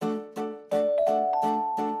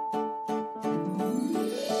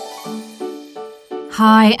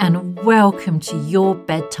Hi and welcome to Your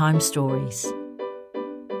Bedtime Stories.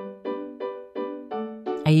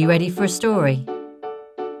 Are you ready for a story?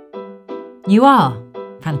 You are?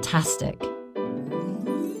 Fantastic.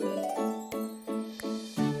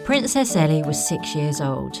 Princess Ellie was 6 years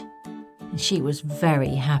old and she was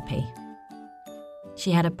very happy.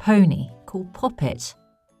 She had a pony called Poppet,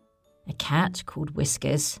 a cat called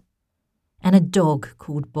Whiskers, and a dog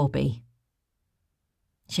called Bobby.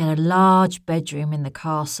 She had a large bedroom in the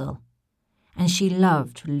castle, and she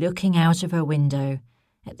loved looking out of her window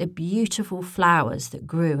at the beautiful flowers that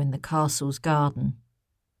grew in the castle's garden.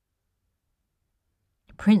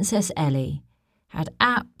 Princess Ellie had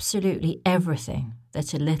absolutely everything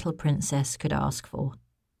that a little princess could ask for.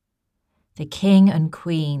 The king and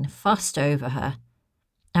queen fussed over her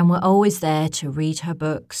and were always there to read her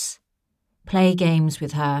books, play games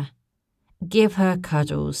with her, give her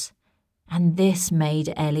cuddles, and this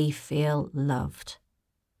made Ellie feel loved.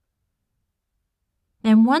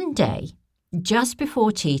 Then one day, just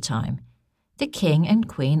before tea time, the king and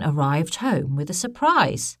queen arrived home with a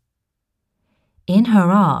surprise. In her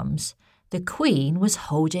arms, the queen was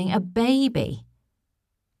holding a baby.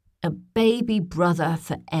 "A baby brother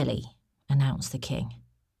for Ellie," announced the king.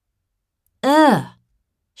 "Ugh!"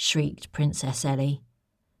 shrieked Princess Ellie.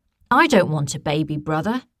 "I don't want a baby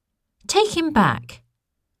brother. Take him back."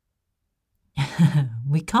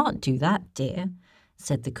 "We can't do that, dear,"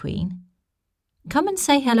 said the queen. "Come and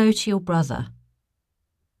say hello to your brother."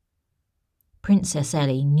 Princess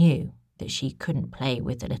Ellie knew that she couldn't play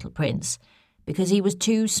with the little prince because he was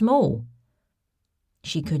too small.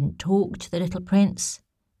 She couldn't talk to the little prince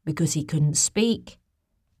because he couldn't speak.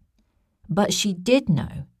 But she did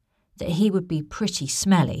know that he would be pretty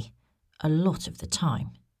smelly a lot of the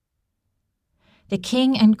time. The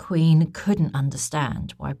king and queen couldn't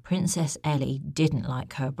understand why Princess Ellie didn't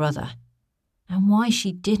like her brother and why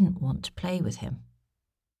she didn't want to play with him.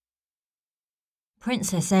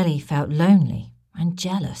 Princess Ellie felt lonely and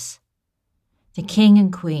jealous. The king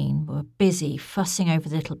and queen were busy fussing over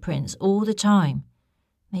the little prince all the time.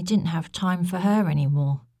 They didn't have time for her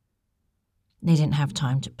anymore. They didn't have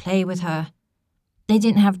time to play with her. They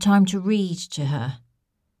didn't have time to read to her.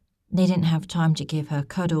 They didn't have time to give her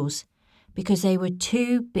cuddles because they were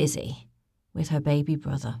too busy with her baby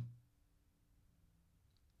brother.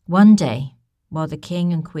 One day, while the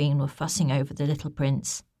king and queen were fussing over the little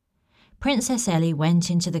prince, Princess Ellie went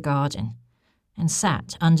into the garden and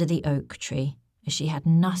sat under the oak tree as she had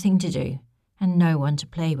nothing to do and no one to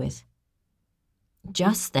play with.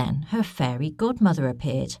 Just then her fairy godmother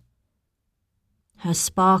appeared, her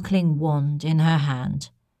sparkling wand in her hand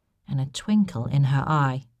and a twinkle in her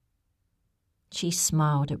eye. She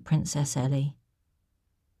smiled at Princess Ellie.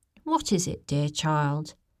 "What is it, dear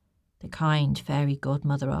child?" the kind fairy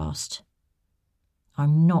godmother asked.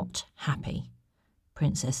 "I'm not happy,"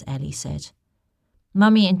 Princess Ellie said.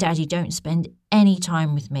 "Mummy and Daddy don't spend any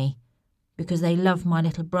time with me because they love my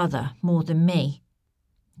little brother more than me,"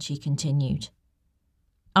 she continued.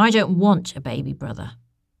 "I don't want a baby brother."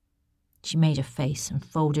 She made a face and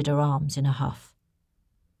folded her arms in a huff.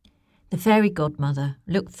 The fairy godmother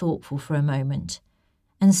looked thoughtful for a moment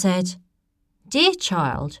and said, "Dear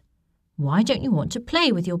child, why don't you want to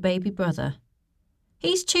play with your baby brother?"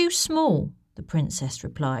 "He's too small," the princess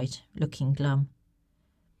replied, looking glum.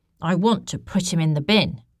 "I want to put him in the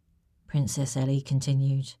bin," Princess Ellie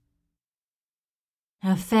continued.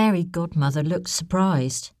 Her fairy godmother looked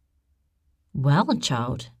surprised. "Well,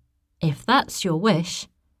 child, if that's your wish,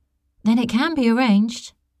 then it can be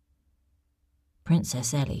arranged."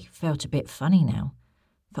 Princess Ellie felt a bit funny now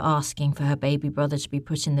for asking for her baby brother to be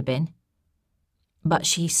put in the bin. But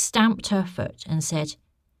she stamped her foot and said,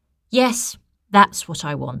 "Yes, that's what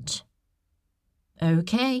I want."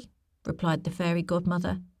 "Okay," replied the fairy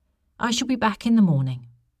godmother. "I shall be back in the morning."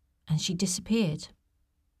 And she disappeared.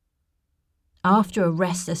 After a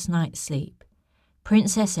restless night's sleep,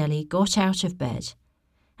 Princess Ellie got out of bed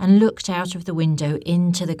and looked out of the window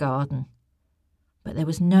into the garden. But there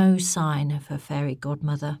was no sign of her fairy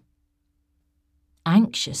godmother.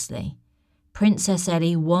 Anxiously, Princess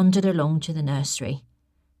Ellie wandered along to the nursery.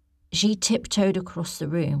 She tiptoed across the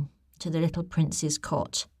room to the little prince's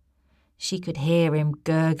cot. She could hear him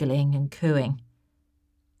gurgling and cooing.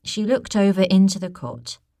 She looked over into the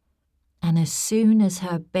cot, and as soon as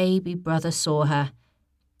her baby brother saw her,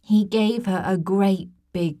 he gave her a great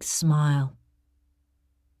big smile.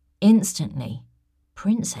 Instantly,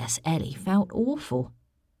 Princess Ellie felt awful.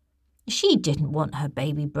 She didn't want her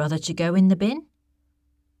baby brother to go in the bin.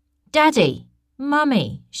 "Daddy,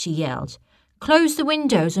 Mummy," she yelled, "close the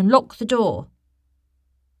windows and lock the door."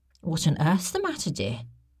 "What on earth's the matter, dear?"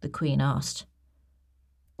 the Queen asked.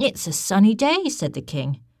 "It's a sunny day," said the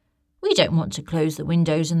king. "We don't want to close the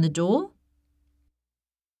windows and the door."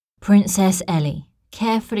 Princess Ellie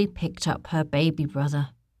carefully picked up her baby brother.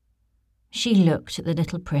 She looked at the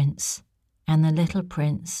little prince, and the little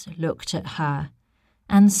prince looked at her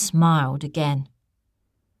and smiled again.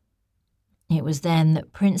 It was then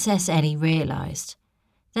that Princess Ellie realised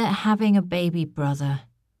that having a baby brother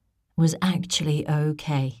was actually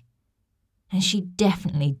okay, and she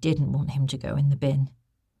definitely didn't want him to go in the bin.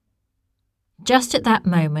 Just at that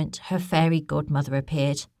moment, her fairy godmother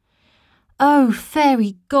appeared. "Oh,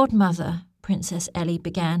 fairy godmother," Princess Ellie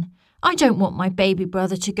began, "I don't want my baby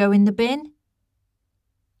brother to go in the bin."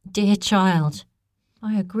 "Dear child,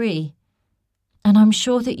 I agree, and I'm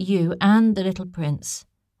sure that you and the little prince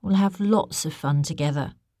will have lots of fun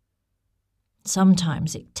together.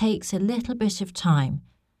 Sometimes it takes a little bit of time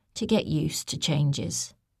to get used to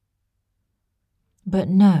changes. But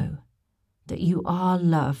know that you are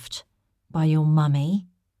loved by your mummy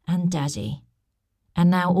and daddy, and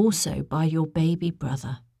now also by your baby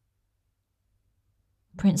brother."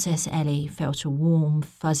 Princess Ellie felt a warm,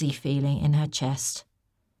 fuzzy feeling in her chest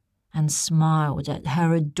and smiled at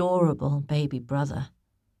her adorable baby brother,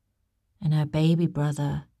 and her baby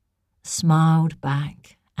brother smiled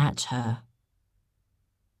back at her.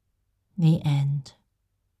 The end.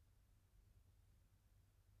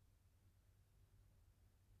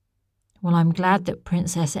 Well, I'm glad that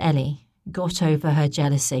Princess Ellie got over her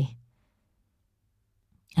jealousy,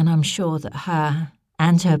 and I'm sure that her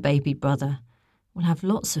and her baby brother will have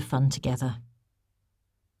lots of fun together.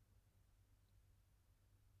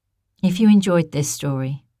 If you enjoyed this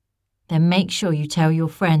story, then make sure you tell your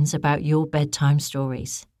friends about your bedtime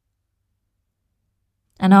stories.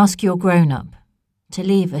 And ask your grown-up to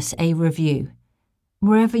leave us a review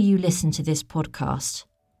wherever you listen to this podcast,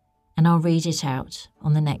 and I'll read it out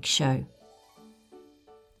on the next show.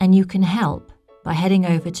 And you can help by heading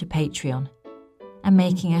over to Patreon and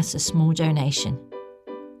making us a small donation.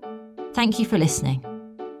 Thank you for listening,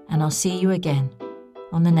 and I'll see you again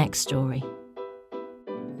on the next story.